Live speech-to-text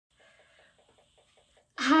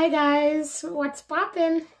Hi guys, what's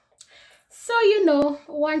poppin'? So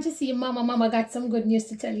want to see Mama got some good news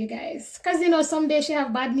to tell you guys. Cause some days she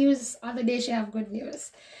have bad news, other days she have good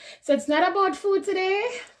news. So it's not about food today.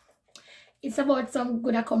 It's about some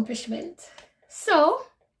good accomplishment. So,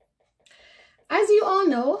 as you all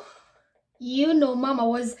know, Mama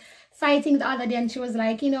was fighting the other day and she was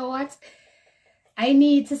like, you know what? I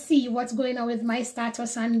need to see what's going on with my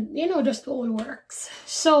status and, just the whole works.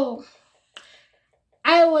 So,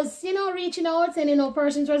 I was, reaching out and,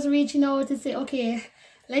 persons was reaching out to say, okay,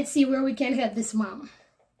 let's see where we can help this mom.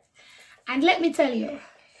 And let me tell you,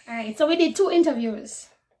 all right, so we did 2 interviews.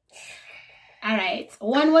 All right,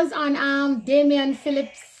 one was on Damian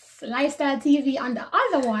Phillips Lifestyle TV and the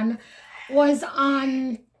other one was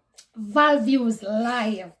on Val Views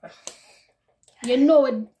Live. You know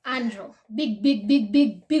it, Andrew.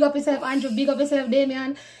 Big up yourself, Andrew. Big up yourself,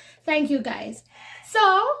 Damian. Thank you, guys.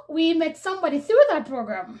 So, we met somebody through that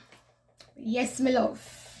program. Yes, my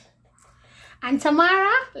love. And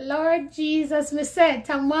Tamara, Lord Jesus, me said,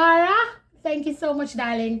 Tamara, thank you so much,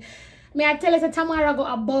 darling. May I tell you that Tamara go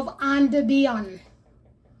above and beyond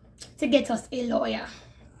to get us a lawyer.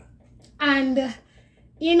 And,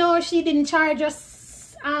 she didn't charge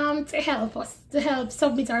us to help us, to help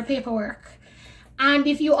submit our paperwork. And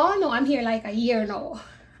if you all know, I'm here like a year now.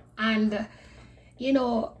 And,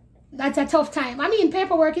 that's a tough time. I mean,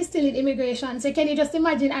 paperwork is still in immigration. So can you just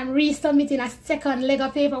imagine I'm resubmitting a second leg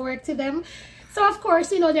of paperwork to them? So of course,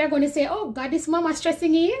 they're going to say, oh God, this mama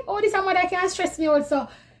stressing you. Oh, this mother can't stress me also.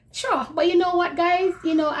 Sure. But you know what, guys?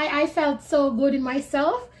 I felt so good in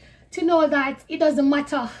myself to know that it doesn't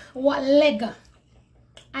matter what leg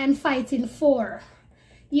I'm fighting for.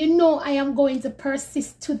 I am going to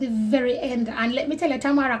persist to the very end. And let me tell you,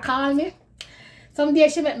 Tamara called me. Some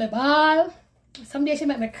days she make me bawl. Some days she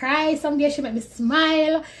make me cry. Some days she make me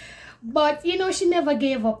smile. But, she never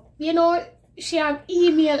gave up. She have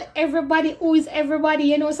emailed everybody who is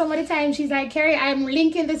everybody. Some of the time she's like, Carrie, I'm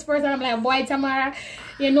linking this person. I'm like, boy, Tamara,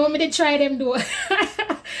 me to try them do.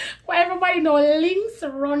 But everybody know links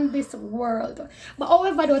run this world. But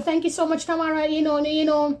however, though, thank you so much, Tamara.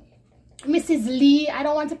 Mrs. Lee, I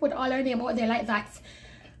don't want to put all her name out there like that.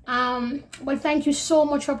 But thank you so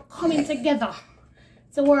much for coming together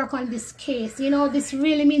to work on this case. This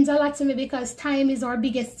really means a lot to me because time is our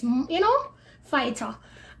biggest, fighter.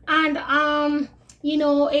 And,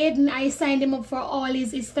 Aiden, I signed him up for all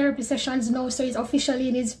his therapy sessions now, so he's officially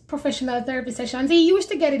in his professional therapy sessions. He used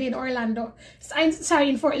to get it in Orlando. Sorry,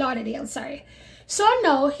 in Fort Lauderdale, sorry. So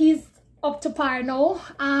now he's up to par now.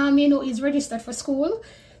 He's registered for school.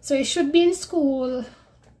 So he should be in school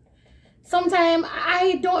sometime.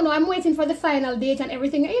 I don't know. I'm waiting for the final date and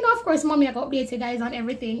everything. Of course, mommy, I got update you guys on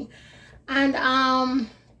everything. And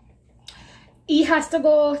he has to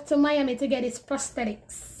go to Miami to get his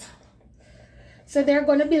prosthetics. So they're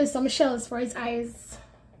going to build some shells for his eyes.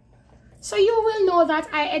 So you will know that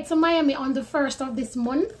I head to Miami on the 1st of this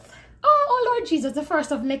month. Oh Lord Jesus, the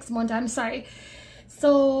 1st of next month. I'm sorry.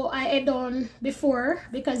 So I head on before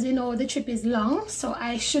because the trip is long, so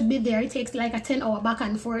I should be there. It takes like a 10-hour back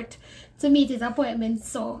and forth to meet his appointment.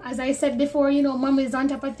 So as I said before, mom is on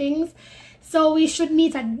top of things, so we should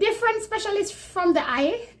meet a different specialist from the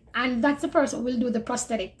eye, and that's the person who will do the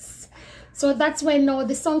prosthetics. So that's when now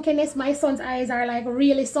the sunkenness, my son's eyes are like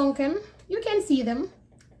really sunken. You can see them,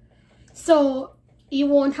 so you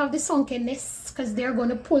won't have the sunkenness because they're going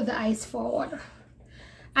to pull the eyes forward.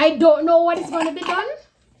 I don't know what is going to be done.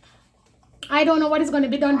 I don't know what is going to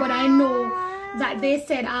be done, but I know that they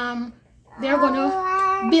said they're going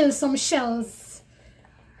to build some shells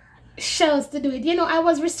to do it. I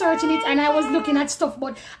was researching it and I was looking at stuff,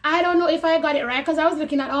 but I don't know if I got it right because I was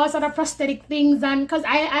looking at all sort of prosthetic things, and because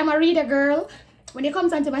I'm a reader girl. When it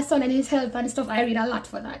comes down to my son and his health and stuff, I read a lot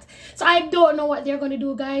for that. So I don't know what they're going to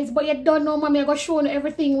do, guys. But you don't know, mommy, I got shown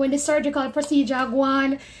everything when the surgical procedure go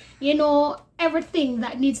on. Everything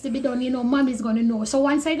that needs to be done, mommy's going to know. So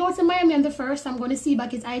once I go to Miami on the 1st, I'm going to see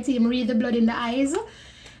back his eye team, read the blood in the eyes.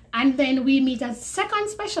 And then we meet a second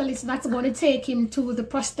specialist that's going to take him to the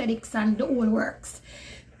prosthetics and the whole works.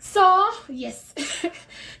 So, yes.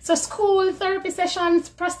 So school, therapy sessions,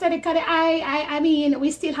 prosthetic of the eye. I mean,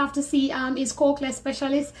 we still have to see his cochlear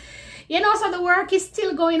specialist. So the work is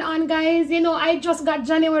still going on, guys. I just got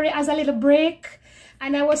January as a little break.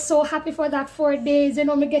 And I was so happy for that 4 days.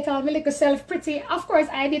 Me get all my little self pretty. Of course,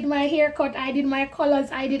 I did my haircut. I did my colors.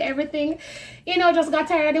 I did everything. Just got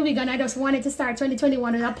tired of the wig and I just wanted to start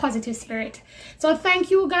 2021 with a positive spirit. So thank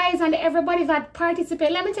you guys and everybody that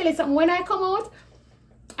participated. Let me tell you something. When I come out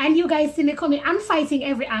and you guys see me coming, I'm fighting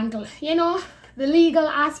every angle. the legal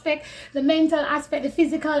aspect, the mental aspect, the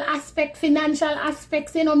physical aspect, financial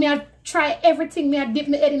aspects. You know, me I try everything. Me I dip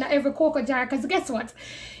my head in every cocoa jar, because guess what?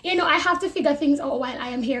 You know, I have to figure things out while I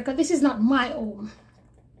am here, because this is not my home.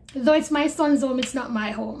 Though it's my son's home, it's not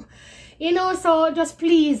my home. You know, so just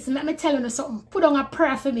please, let me tell you something. Put on a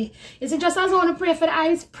prayer for me. You see, just as I want to pray for the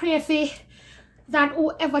eyes, pray for that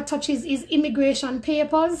whoever touches his immigration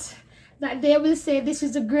papers, that they will say this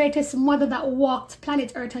is the greatest mother that walked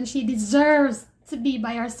planet Earth, and she deserves to be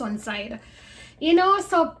by her son's side. You know,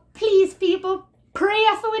 so please, people, pray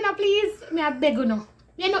for me now, please. Me I beg you now.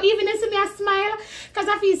 You know, even if me I smile, because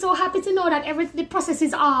I feel so happy to know that the process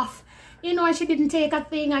is off. You know, and she didn't take a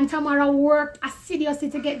thing, and Tamara worked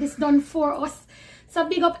assiduously to get this done for us. So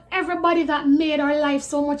big up everybody that made our life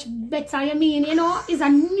so much better. You mean, you know, it's a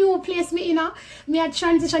new place, me, you know. Me a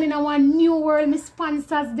transition in a new world. Me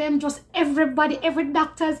sponsors them, just everybody, every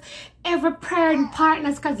doctors, every prayer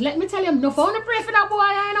partners. Because let me tell you, I'm not going to pray for that boy,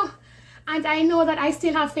 I know. And I know that I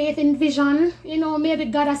still have faith in vision. You know, maybe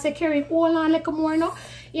God has secured hold on like more, no.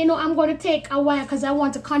 You know, I'm going to take a while because I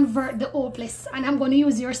want to convert the hopeless. And I'm going to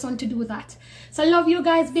use your son to do that. So love you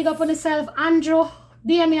guys. Big up on yourself. Andrew,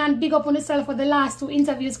 Damian, big up on yourself for the last 2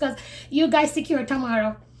 interviews, because you guys secure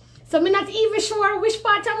tomorrow. So I'm not even sure which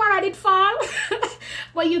part Tamara did fall.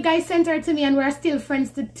 But you guys sent her to me, and we're still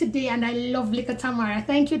friends today. And I love little Tamara.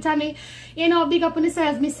 Thank you, Tammy. You know, big up on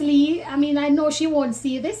yourself, Miss Lee. I mean, I know she won't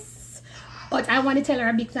see this, but I want to tell her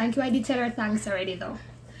a big thank you. I did tell her thanks already, though.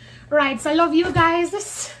 Right, so love you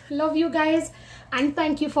guys. Love you guys. And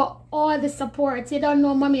thank you for all the support. You don't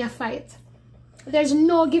know, mommy, I fight. There's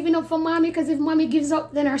no giving up for mommy, because if mommy gives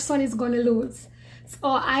up, then her son is going to lose. So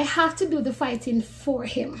I have to do the fighting for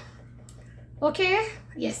him. Okay?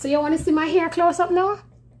 Yes, so you want to see my hair close up now?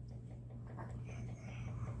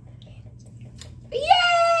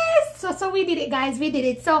 Yes! So we did it, guys. We did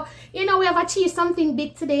it. So, you know, we have achieved something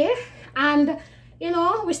big today. And, you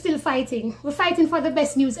know, we're still fighting. We're fighting for the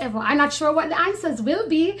best news ever. I'm not sure what the answers will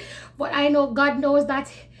be, but I know God knows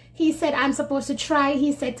that He said I'm supposed to try.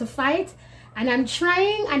 He said to fight. And I'm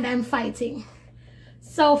trying and I'm fighting.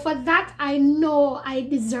 So for that, I know I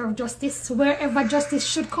deserve justice. Wherever justice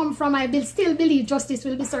should come from, I still believe justice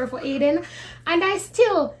will be served for Aiden. And I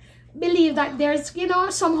still believe that there's, you know,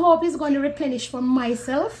 some hope is going to replenish for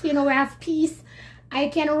myself. You know, I have peace. I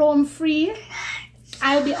can roam free.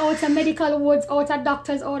 I'll be out of medical wards, out of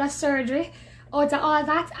doctors, out of surgery, out of all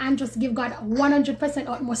that, and just give God 100%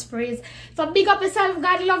 utmost praise. So big up yourself.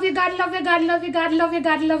 God love you. God love you. God love you. God love you.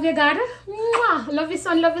 God love you. God. Mwah. Love you,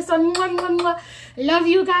 son. Love you, son. Mwah, mwah, mwah. Love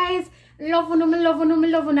you guys. Love you, love you,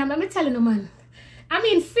 love you. Let me tell you, man. I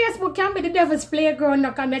mean, Facebook can be the devil's playground.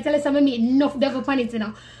 Now, can I tell you something? I mean, enough devil on it, you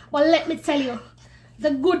know. But let me tell you,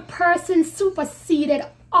 the good person superseded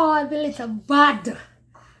all the little bad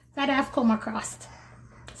that I've come across.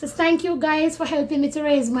 So thank you guys for helping me to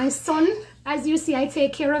raise my son. As you see, I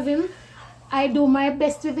take care of him. I do my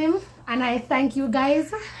best with him. And I thank you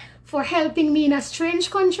guys for helping me in a strange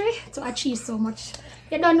country to achieve so much.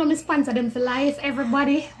 You don't know me sponsor them for life.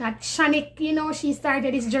 Everybody, that Shanik, you know, she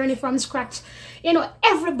started this journey from scratch. You know,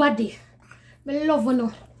 everybody. I love you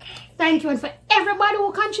know. Thank you. And for everybody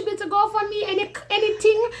who contribute to GoFundMe,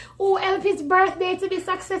 anything who help his birthday to be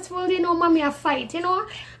successful, you know, mommy a fight, you know.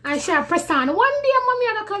 And she press on. One day, mommy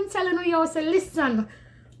I come tell you, say, listen,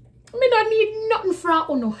 me don't need nothing from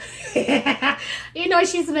Uno. You know,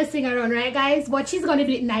 she's messing around, right, guys? But she's going to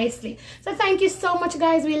do it nicely. So thank you so much,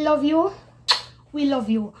 guys. We love you. We love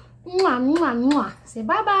you. Mwah, mwah, mwah. Say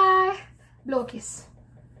bye-bye. Blow kiss.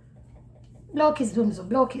 Blow kiss, Dumzo.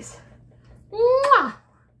 Blow kiss. Mwah.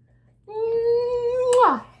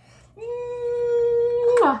 Mwah.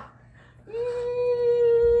 Mwah.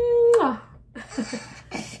 Mwah.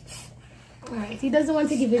 Alright, he doesn't want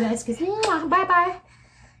to give you a nice kiss. Mwah. Bye-bye.